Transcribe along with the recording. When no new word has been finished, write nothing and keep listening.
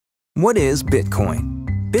What is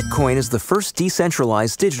Bitcoin? Bitcoin is the first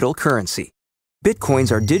decentralized digital currency.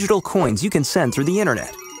 Bitcoins are digital coins you can send through the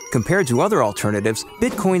internet. Compared to other alternatives,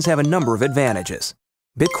 Bitcoins have a number of advantages.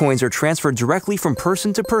 Bitcoins are transferred directly from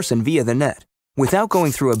person to person via the net, without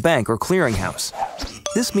going through a bank or clearinghouse.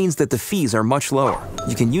 This means that the fees are much lower.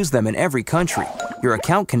 You can use them in every country. Your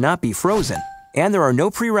account cannot be frozen, and there are no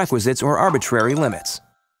prerequisites or arbitrary limits.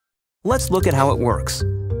 Let's look at how it works.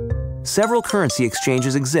 Several currency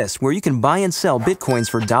exchanges exist where you can buy and sell Bitcoins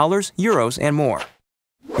for dollars, euros, and more.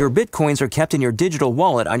 Your Bitcoins are kept in your digital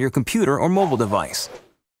wallet on your computer or mobile device.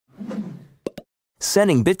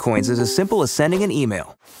 Sending Bitcoins is as simple as sending an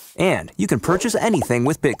email, and you can purchase anything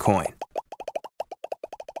with Bitcoin.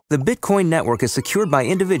 The Bitcoin network is secured by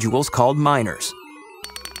individuals called miners.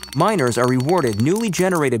 Miners are rewarded newly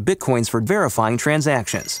generated Bitcoins for verifying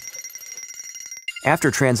transactions.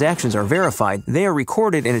 After transactions are verified, they are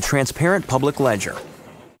recorded in a transparent public ledger.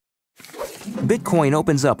 Bitcoin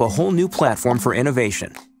opens up a whole new platform for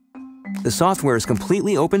innovation. The software is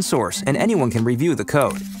completely open source and anyone can review the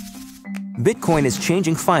code. Bitcoin is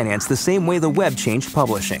changing finance the same way the web changed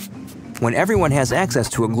publishing. When everyone has access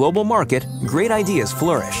to a global market, great ideas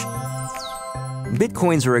flourish.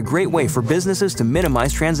 Bitcoins are a great way for businesses to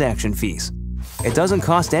minimize transaction fees. It doesn't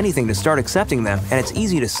cost anything to start accepting them, and it's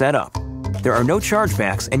easy to set up. There are no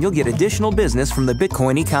chargebacks, and you'll get additional business from the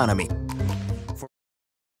Bitcoin economy.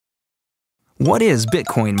 What is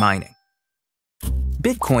Bitcoin mining?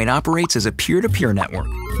 Bitcoin operates as a peer-to-peer network.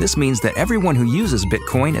 This means that everyone who uses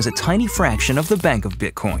Bitcoin is a tiny fraction of the bank of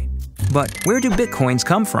Bitcoin. But where do Bitcoins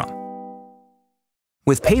come from?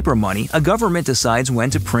 With paper money, a government decides when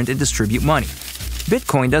to print and distribute money.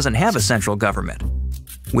 Bitcoin doesn't have a central government.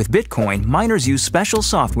 With Bitcoin, miners use special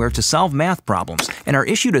software to solve math problems and are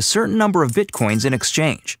issued a certain number of Bitcoins in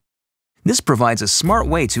exchange. This provides a smart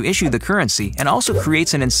way to issue the currency and also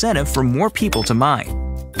creates an incentive for more people to mine.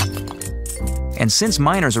 And since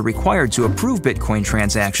miners are required to approve Bitcoin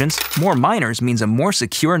transactions, more miners means a more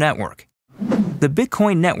secure network. The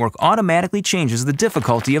Bitcoin network automatically changes the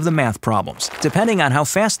difficulty of the math problems, depending on how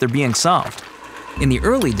fast they're being solved. In the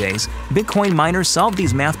early days, Bitcoin miners solved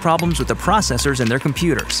these math problems with the processors in their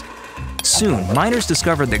computers. Soon, miners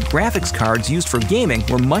discovered that graphics cards used for gaming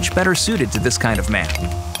were much better suited to this kind of math.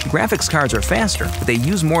 Graphics cards are faster, but they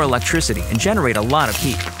use more electricity and generate a lot of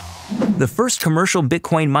heat. The first commercial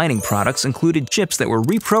Bitcoin mining products included chips that were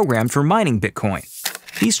reprogrammed for mining Bitcoin.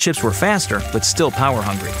 These chips were faster, but still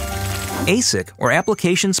power-hungry. ASIC, or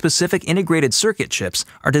Application-Specific Integrated Circuit chips,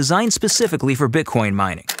 are designed specifically for Bitcoin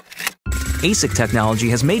mining. ASIC technology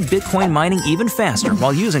has made Bitcoin mining even faster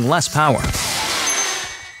while using less power.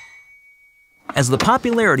 As the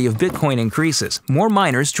popularity of Bitcoin increases, more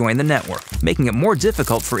miners join the network, making it more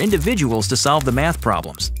difficult for individuals to solve the math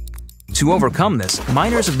problems. To overcome this,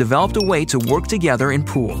 miners have developed a way to work together in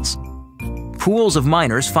pools. Pools of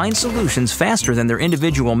miners find solutions faster than their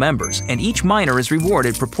individual members, and each miner is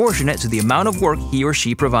rewarded proportionate to the amount of work he or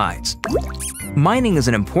she provides. Mining is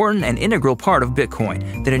an important and integral part of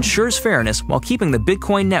Bitcoin that ensures fairness while keeping the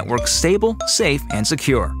Bitcoin network stable, safe, and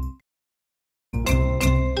secure.